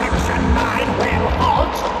Roboman Section 9 will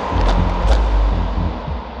halt.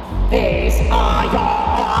 These are your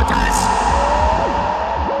orders.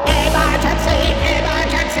 Emergency!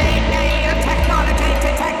 Emergency! Alien technology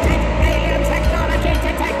detected! Alien technology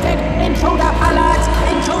detected! Intruder alert!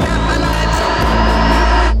 Intruder alert!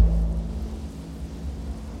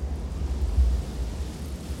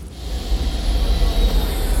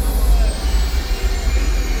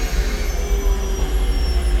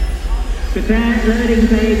 Prepare loading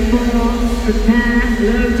bay 4. Prepare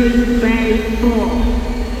loading bay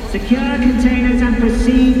 4. Secure containers and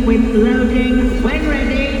proceed with loading when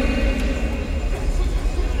ready.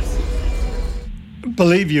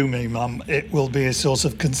 Believe you me, Mum, it will be a source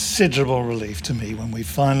of considerable relief to me when we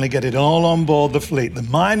finally get it all on board the fleet. The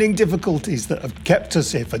mining difficulties that have kept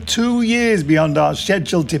us here for 2 years beyond our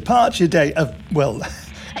scheduled departure date have, well,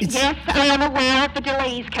 it's... Yes, I am aware of the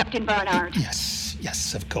delays, Captain Bernard.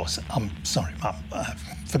 Yes, of course. I'm sorry, Mum.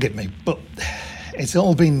 Forgive me, but it's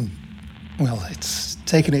all been... well, it's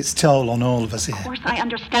taken its toll on all of us here. Of course, I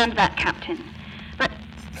understand that, Captain. But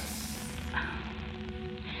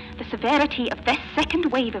the severity of this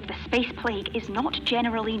second wave of the space plague is not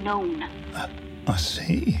generally known. I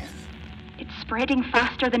see. It's spreading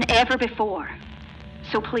faster than ever before.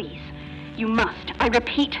 So please, you must, I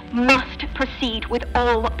repeat, must proceed with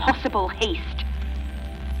all possible haste.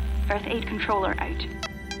 Earth Aid Controller out.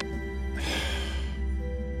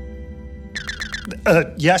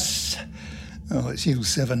 Yes. Oh, it's you,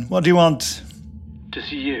 Seven. What do you want? To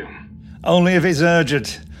see you. Only if it's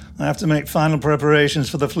urgent. I have to make final preparations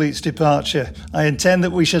for the fleet's departure. I intend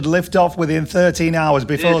that we should lift off within 13 hours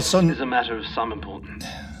before This is a matter of some importance.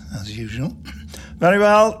 As usual. Very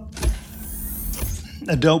well.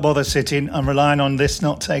 Don't bother sitting. I'm relying on this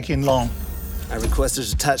not taking long. I request a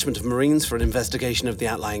detachment of Marines for an investigation of the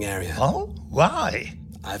outlying area. Oh? Why?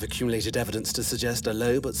 I've accumulated evidence to suggest a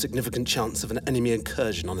low but significant chance of an enemy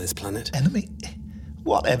incursion on this planet. Enemy?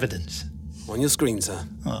 What evidence? On your screen, sir.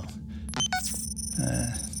 Oh.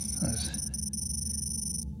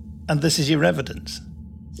 And this is your evidence?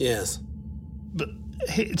 Yes. But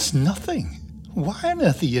it's nothing. Why on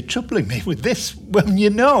earth are you troubling me with this when you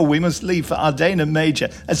know we must leave for Ardena Major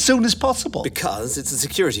as soon as possible? Because it's a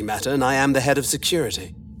security matter and I am the head of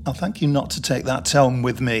security. I'll thank you not to take that tone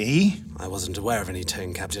with me. I wasn't aware of any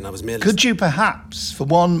tone, Captain. I was merely... Could you perhaps, for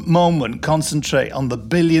one moment, concentrate on the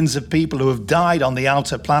billions of people who have died on the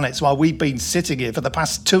outer planets while we've been sitting here for the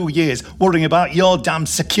past 2 years worrying about your damn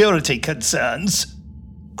security concerns?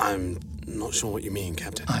 I'm not sure what you mean,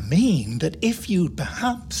 Captain. I mean that if you'd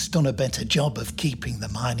perhaps done a better job of keeping the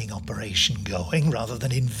mining operation going rather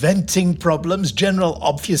than inventing problems, general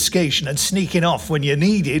obfuscation and sneaking off when you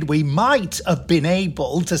needed, we might have been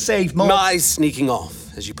able to save more... My sneaking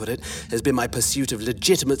off, as you put it, has been my pursuit of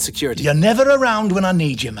legitimate security. You're never around when I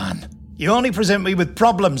need you, man. You only present me with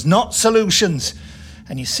problems, not solutions.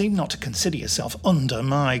 And you seem not to consider yourself under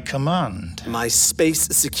my command. My space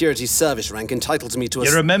security service rank entitles me to a...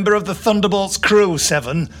 You're a member of the Thunderbolt's crew,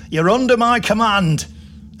 Seven. You're under my command.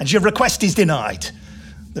 And your request is denied.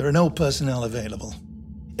 There are no personnel available.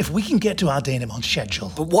 If we can get to Ardena on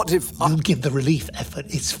schedule... But what if... You'll give the relief effort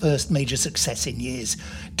its first major success in years.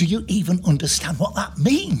 Do you even understand what that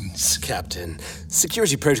means? Captain,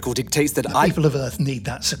 security protocol dictates that the people of Earth need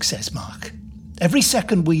that success, Mark. Every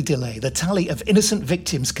second we delay, the tally of innocent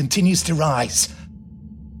victims continues to rise.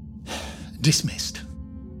 Dismissed.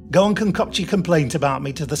 Go and concoct your complaint about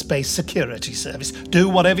me to the Space Security Service. Do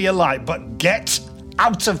whatever you like, but get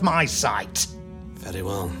out of my sight. Very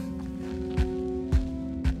well.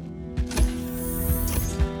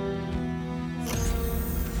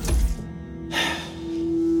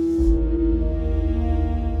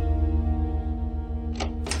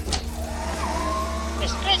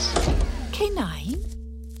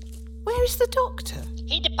 Where is the doctor?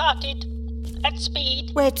 He departed. At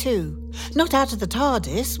speed. Where to? Not out of the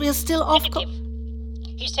TARDIS. We're still off... Negative.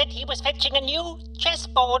 He said he was fetching a new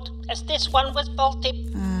chessboard, as this one was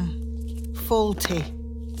faulty. Faulty.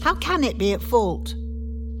 How can it be at fault?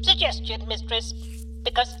 Suggestion, mistress.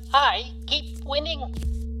 Because I keep winning.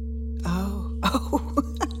 Oh,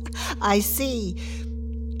 I see.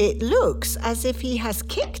 It looks as if he has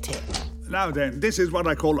kicked it. Now then, this is what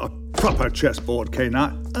I call a proper chessboard,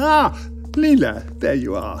 K9. Ah, Leela, there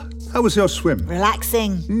you are. How was your swim?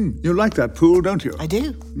 Relaxing. You like that pool, don't you? I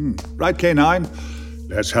do. Right, K9,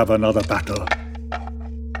 let's have another battle.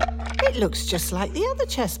 It looks just like the other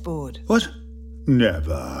chessboard. What?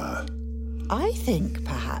 Never. I think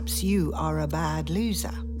perhaps you are a bad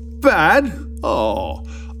loser. Bad? Oh,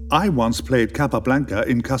 I once played Capablanca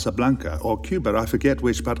in Casablanca, or Cuba, I forget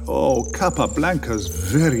which, but Capablanca's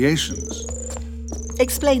variations.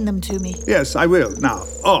 Explain them to me. Yes, I will. Now,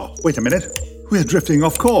 wait a minute. We're drifting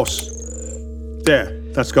off course. There,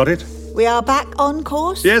 that's got it. We are back on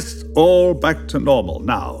course? Yes, all back to normal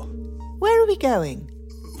now. Where are we going?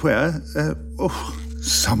 Where?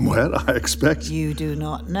 Somewhere, I expect. You do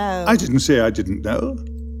not know. I didn't say I didn't know.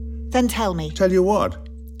 Then tell me. Tell you what?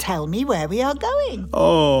 Tell me where we are going.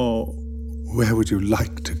 Oh, where would you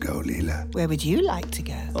like to go, Leela? Where would you like to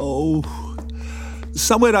go? Oh,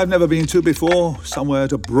 somewhere I've never been to before. Somewhere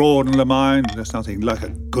to broaden the mind. There's nothing like a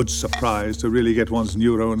good surprise to really get one's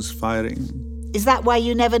neurons firing. Is that why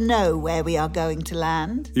you never know where we are going to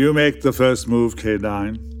land? You make the first move,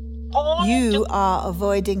 K9. You are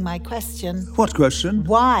avoiding my question. What question?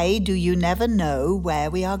 Why do you never know where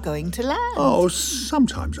we are going to land? Oh,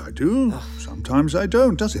 sometimes I do. Sometimes I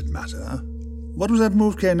don't. Does it matter? What was that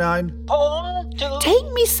move, K9?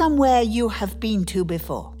 Take me somewhere you have been to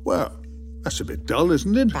before. Well, that's a bit dull,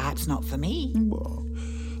 isn't it? Perhaps not for me. Well,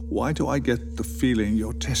 why do I get the feeling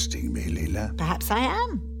you're testing me, Leela? Perhaps I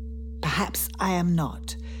am. Perhaps I am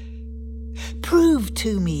not. Prove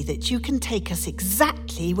to me that you can take us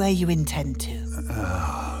exactly where you intend to.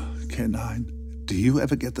 K9, do you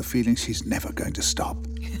ever get the feeling she's never going to stop?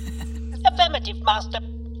 Affirmative, Master.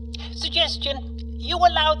 Suggestion, you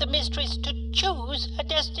allow the mistress to choose a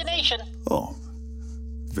destination. Oh,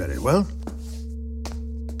 very well.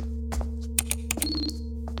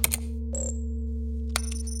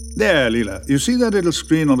 There, Leela. You see that little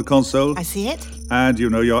screen on the console? I see it. And you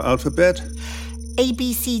know your alphabet? A,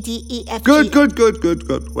 B, C, D, E, F, Good, G.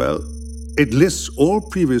 good. Well, it lists all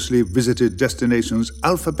previously visited destinations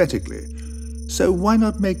alphabetically. So why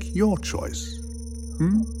not make your choice?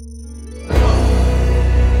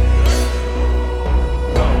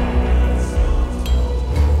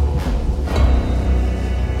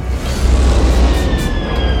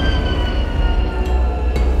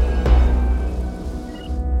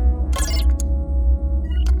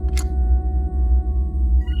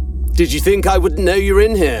 Did you think I wouldn't know you're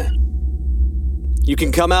in here? You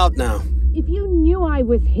can come out now. If you knew I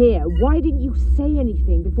was here, why didn't you say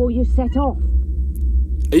anything before you set off?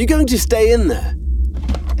 Are you going to stay in there?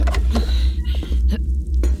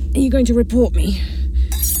 Are you going to report me?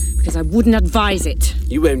 Because I wouldn't advise it.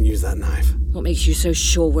 You won't use that knife. What makes you so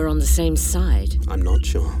sure we're on the same side? I'm not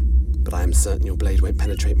sure, but I am certain your blade won't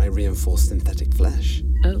penetrate my reinforced synthetic flesh.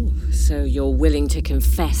 Oh, so you're willing to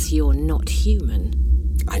confess you're not human?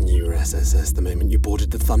 I knew you were SSS the moment you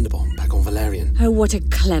boarded the Thunderbomb back on Valerian. Oh, what a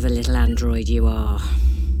clever little android you are.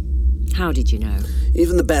 How did you know?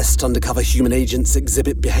 Even the best undercover human agents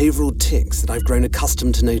exhibit behavioural tics that I've grown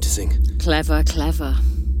accustomed to noticing. Clever.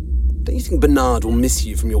 Don't you think Bernard will miss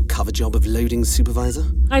you from your cover job of loading supervisor?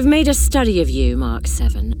 I've made a study of you, Mark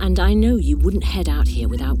 7, and I know you wouldn't head out here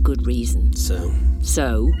without good reason.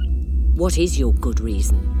 So, what is your good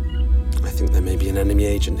reason? I think there may be an enemy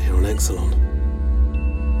agent here on Exelon.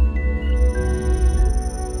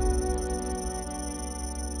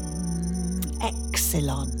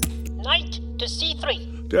 Exelon. Knight to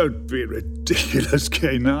C3. Don't be ridiculous,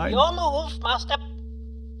 K9. Your move, Master.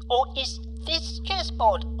 Or is this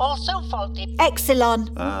chessboard also faulted? Exelon.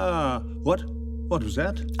 What? What was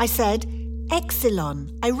that? I said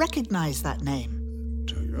Exelon. I recognize that name.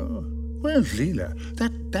 Do you? Well, Leela,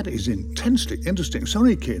 that is intensely interesting.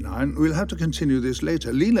 Sorry, K9, we'll have to continue this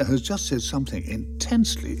later. Leela has just said something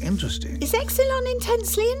intensely interesting. Is Exelon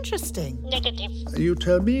intensely interesting? Negative. You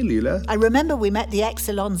tell me, Leela. I remember we met the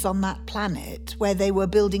Exelons on that planet, where they were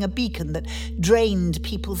building a beacon that drained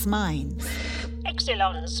people's minds.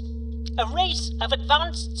 Exelons. A race of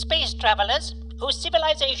advanced space travelers whose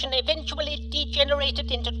civilization eventually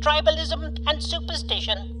degenerated into tribalism and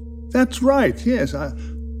superstition. That's right, yes.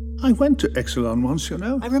 I went to Exelon once, you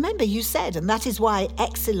know. I remember you said, and that is why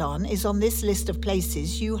Exelon is on this list of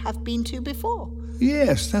places you have been to before.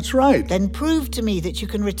 Yes, that's right. Then prove to me that you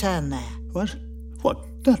can return there. What?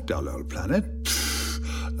 That dull old planet?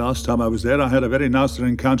 Last time I was there, I had a very nasty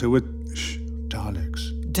encounter with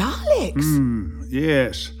Daleks. Daleks?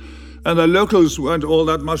 Yes. And the locals weren't all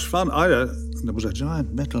that much fun either. There was a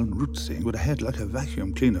giant metal root thing with a head like a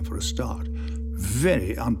vacuum cleaner for a start.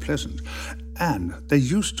 Very unpleasant. And they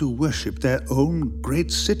used to worship their own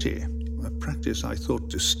great city, a practice I thought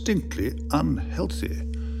distinctly unhealthy.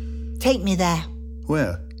 Take me there.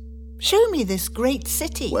 Where? Show me this great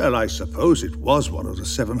city. Well, I suppose it was one of the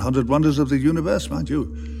 700 wonders of the universe, mind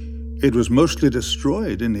you. It was mostly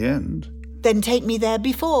destroyed in the end. Then take me there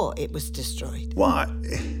before it was destroyed. Why,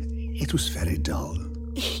 It was very dull.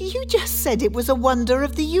 You just said it was a wonder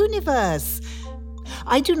of the universe.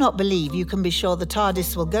 I do not believe you can be sure the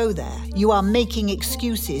TARDIS will go there. You are making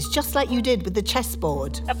excuses, just like you did with the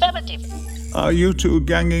chessboard. Affirmative. Are you two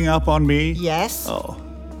ganging up on me? Yes. Oh,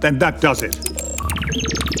 then that does it.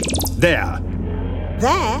 There.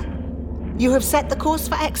 There? You have set the course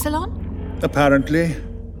for Exelon? Apparently.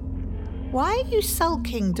 Why are you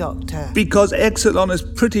sulking, Doctor? Because Exelon is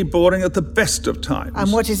pretty boring at the best of times.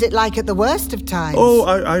 And what is it like at the worst of times? Oh,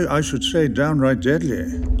 I should say downright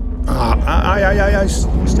deadly. Aye.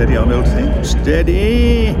 Steady on, old thing.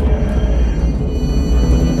 Steady.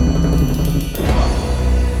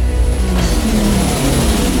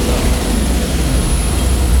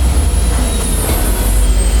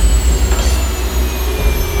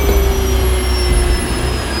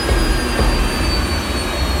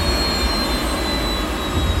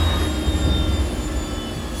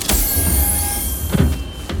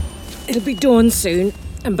 It'll be dawn soon,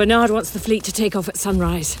 and Bernard wants the fleet to take off at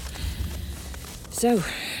sunrise. So,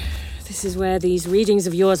 this is where these readings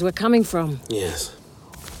of yours were coming from. Yes.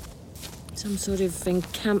 Some sort of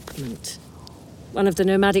encampment. One of the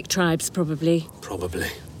nomadic tribes, probably. Probably.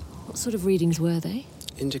 What sort of readings were they?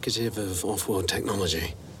 Indicative of off-world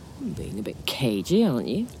technology. Being a bit cagey, aren't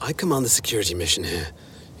you? I command the security mission here.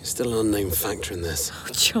 You're still an unknown factor in this. Oh,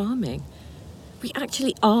 charming. We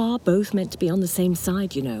actually are both meant to be on the same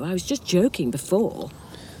side, you know. I was just joking before.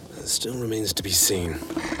 That still remains to be seen.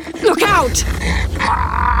 Look out!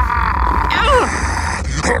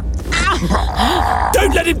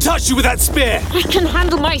 Don't let him touch you with that spear! I can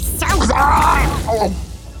handle myself!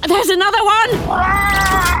 There's another one!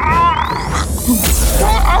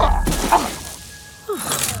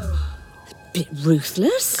 A bit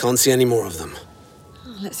ruthless. Can't see any more of them.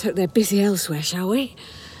 Let's hope they're busy elsewhere, shall we?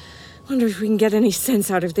 Wonder if we can get any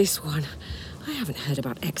sense out of this one. I haven't heard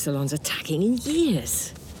about Exelons attacking in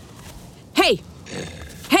years. Hey!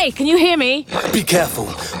 Hey, can you hear me? Be careful.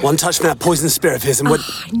 One touch from that poison spear of his and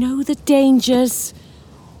I know the dangers.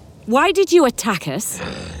 Why did you attack us?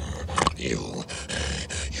 You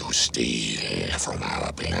steal from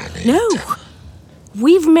our planet. No.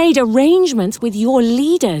 We've made arrangements with your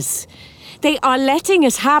leaders. They are letting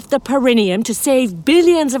us have the perineum to save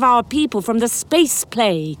billions of our people from the space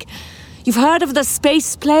plague. You've heard of the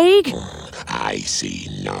space plague? I see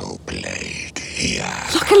no plague here.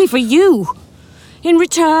 Luckily for you. In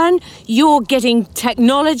return, you're getting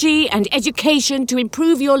technology and education to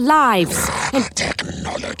improve your lives.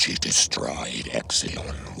 Technology destroyed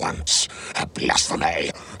Exelon once. A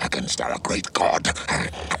blasphemy against our great god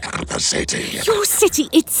and the city. Your city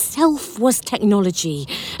itself was technology.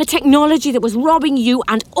 A technology that was robbing you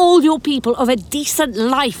and all your people of a decent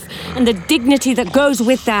life and the dignity that goes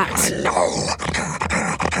with that. No.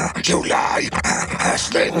 You lie.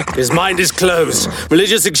 His mind is closed.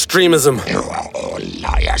 Religious extremism. You are all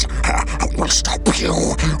liars. We'll stop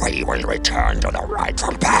you. We will return to the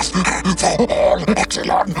rightful path. For all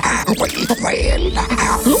Exelon, we will.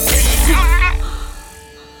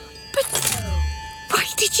 But why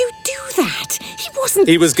did you do that? He wasn't...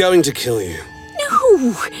 He was going to kill you.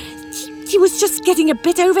 No. He was just getting a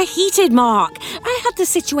bit overheated, Mark. I had the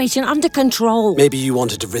situation under control. Maybe you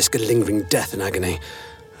wanted to risk a lingering death in agony.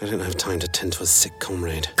 I don't have time to tend to a sick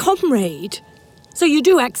comrade. Comrade? So you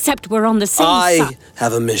do accept we're on the same side? I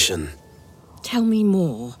have a mission. Tell me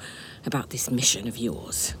more about this mission of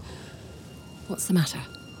yours. What's the matter?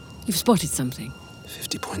 You've spotted something.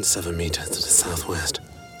 50.7 meters to the southwest.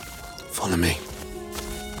 Follow me.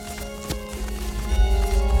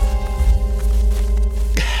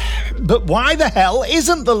 But why the hell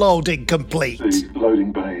isn't the loading complete? The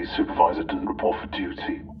loading bay supervisor didn't report for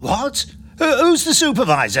duty. What? Who's the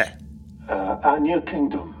supervisor? Anya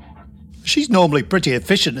Kingdom. She's normally pretty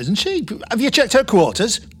efficient, isn't she? Have you checked her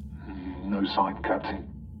quarters? No sign, Captain.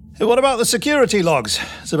 What about the security logs?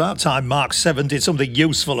 It's about time Mark 7 did something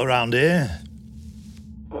useful around here.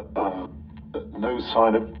 No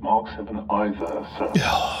sign of Mark 7 either, sir.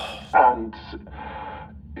 And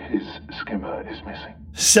his skimmer is missing.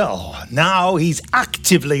 So, now he's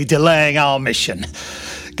actively delaying our mission.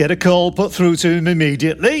 Get a call put through to him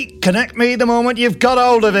immediately. Connect me the moment you've got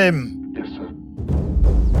hold of him. Yes, sir.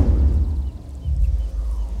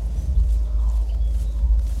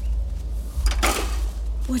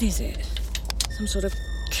 What is it? Some sort of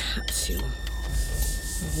capsule.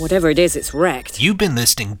 Whatever it is, it's wrecked. You've been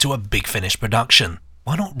listening to a Big Finish production.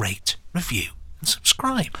 Why not rate, review, and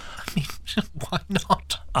subscribe? I mean, why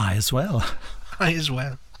not? I as well. I as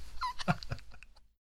well.